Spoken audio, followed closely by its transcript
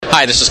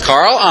Hi, this is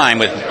Carl. I'm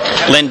with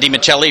Len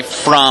DiMichele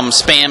from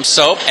Spam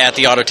Soap at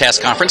the Autotask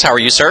Conference. How are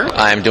you, sir?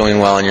 I'm doing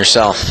well, and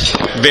yourself?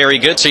 Very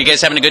good. So you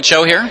guys having a good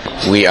show here?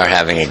 We are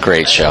having a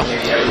great show.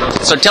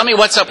 So tell me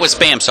what's up with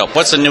Spam Soap.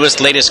 What's the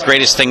newest, latest,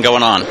 greatest thing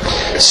going on?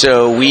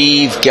 So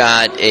we've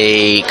got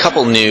a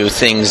couple new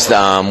things.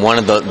 One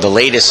of the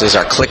latest is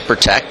our Click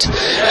Protect.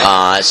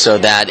 So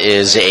that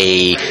is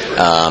a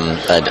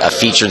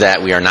feature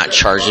that we are not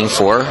charging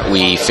for.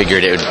 We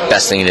figured the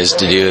best thing it is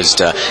to do is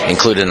to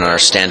include it in our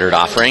standard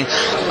offering.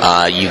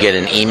 You get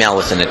an email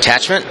with an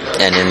attachment,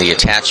 and in the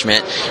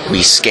attachment,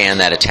 we scan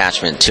that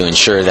attachment to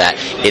ensure that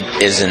it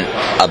isn't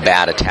a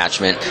bad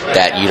attachment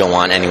that you don't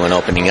want anyone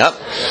opening up.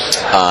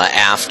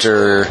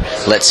 After,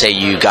 let's say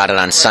you got it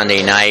on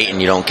Sunday night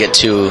and you don't get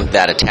to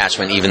that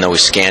attachment, even though we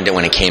scanned it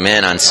when it came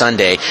in on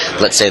Sunday,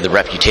 let's say the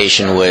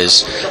reputation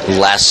was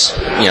less,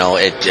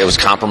 it was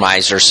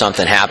compromised or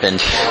something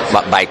happened,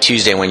 but by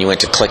Tuesday when you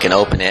went to click and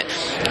open it,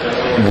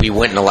 we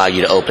wouldn't allow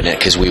you to open it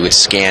because we would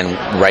scan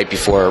right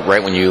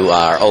when you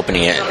are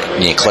opening it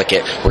and you click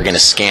it, we're going to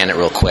scan it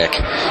real quick,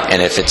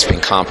 and if it's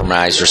been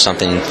compromised or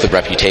something, the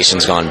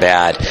reputation's gone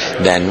bad,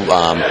 then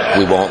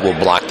we'll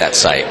block that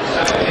site.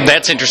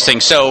 That's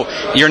interesting. So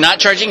you're not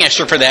charging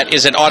extra for that.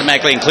 Is it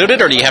automatically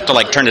included, or do you have to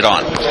turn it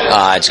on?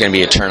 It's going to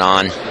be a turn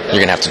on. You're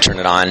going to have to turn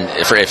it on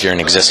if you're an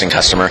existing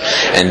customer,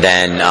 and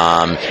then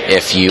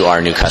if you are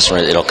a new customer,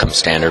 it'll come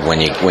standard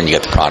when you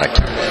get the product.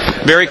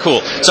 Very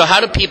cool. So how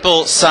do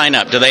people sign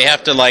up? Do they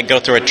have to go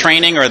through a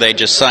training, or they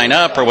just sign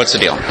up, or what's the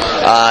deal?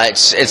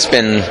 It's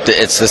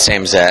the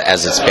same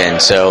as it's been.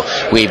 So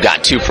we've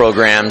got two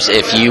programs.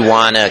 If you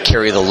want to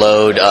carry the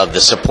load of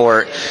the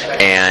support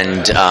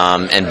and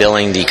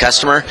billing the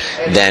customer,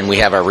 then we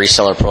have our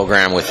reseller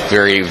program with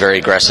very, very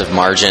aggressive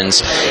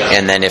margins.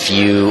 And then if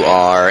you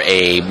are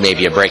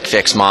maybe a break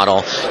fix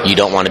model, you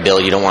don't want to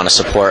bill, you don't want to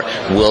support,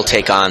 we'll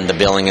take on the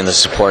billing and the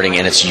supporting,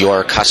 and it's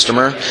your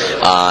customer,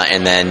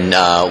 and then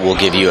we'll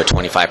give you a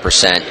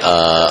 25%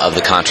 of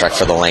the contract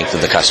for the length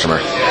of the customer.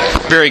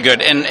 Very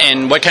good.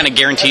 And what kind of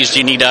guarantees do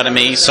you need out of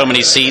me? So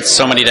many seats,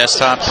 so many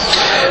desktops?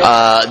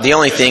 The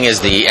only thing is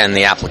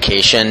the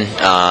application.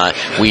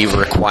 We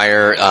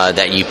require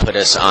that you put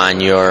us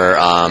on your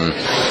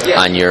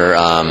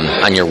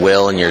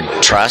will and your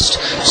trust,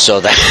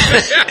 so that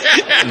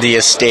the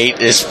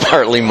estate is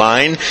partly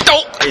mine.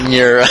 In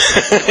your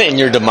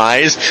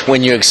demise,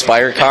 when you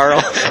expire,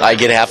 Carl, I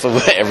get half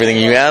of everything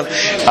you have.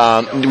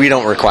 We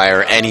don't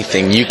require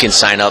anything. You can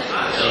sign up,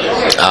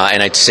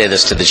 and I say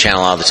this to the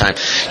channel all the time,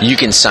 you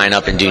can sign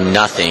up and do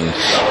nothing,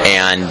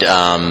 and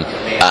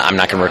I'm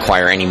not going to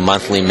require any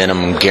monthly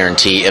minimum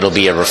guarantee. It'll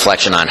be a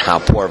reflection on how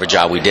poor of a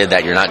job we did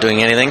that you're not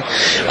doing anything.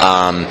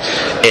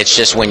 It's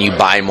just when you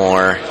buy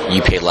more,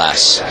 you pay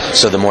less.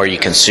 So the more you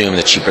consume,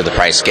 the cheaper the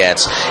price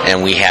gets,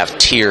 and we have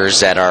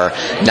tiers that are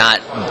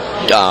not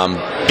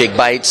big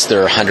bites.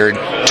 They're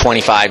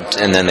 125,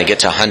 and then they get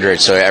to 100.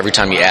 So every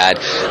time you add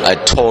a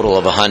total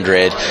of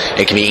 100,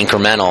 it can be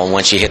incremental. And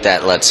once you hit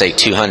that, let's say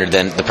 200,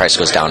 then the price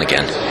goes down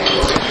again.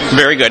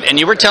 Very good. And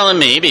you were telling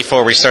me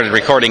before we started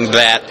recording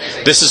that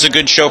this is a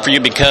good show for you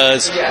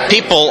because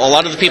a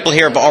lot of the people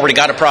here have already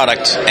got a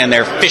product and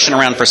they're fishing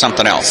around for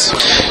something else.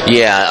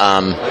 Yeah.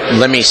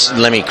 Let me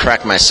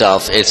correct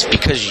myself. It's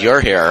because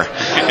you're here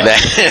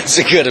that it's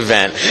a good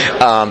event.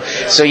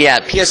 So yeah,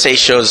 PSA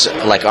shows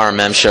like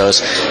RMM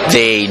shows,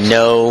 they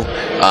know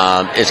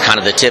it's kind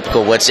of the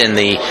typical what's in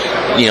the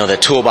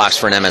toolbox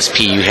for an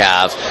MSP. You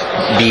have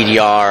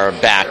BDR,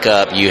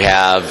 backup. You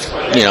have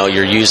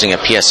you're using a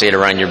PSA to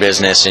run your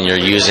business, and you're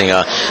using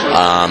an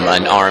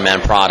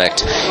RMM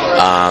product.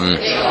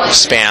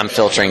 Spam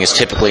filtering is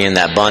typically in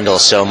that bundle,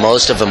 so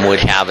most of them would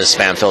have a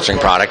spam filtering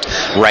product.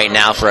 Right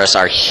now for us,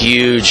 our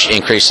huge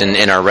increase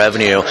in our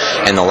revenue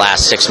in the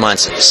last 6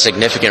 months,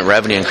 significant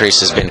revenue increase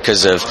has been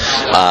because of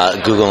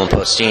Google and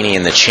Postini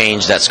and the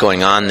change that's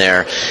going on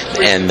there,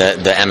 and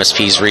the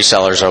MSPs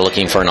resellers are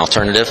looking for an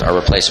alternative, a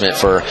replacement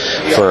for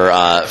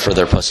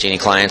their Postini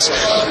clients.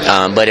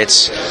 But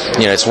it's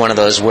one of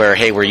those where,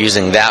 hey, we're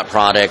using that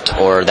product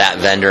or that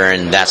vendor,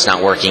 and that's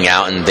not working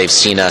out, and they've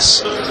seen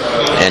us,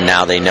 and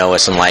now they know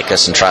us and like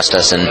us and trust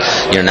us, and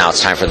now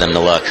it's time for them to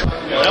look.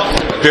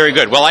 Very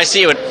good. Well, I see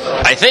you at,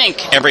 I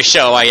think, every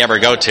show I ever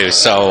go to,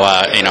 so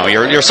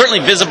you're certainly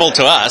visible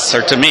to us,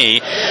 or to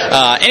me.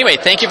 Anyway,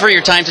 thank you for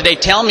your time today.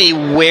 Tell me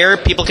where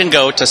people can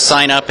go to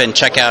sign up and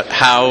check out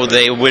how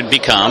they would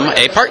become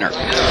a partner.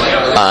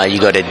 You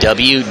go to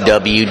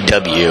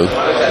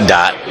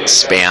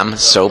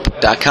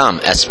www.spamsoap.com,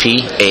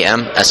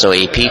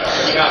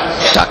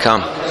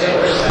 SPAMSOAP.com.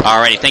 All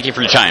righty. Thank you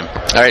for your time.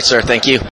 All right, sir. Thank you.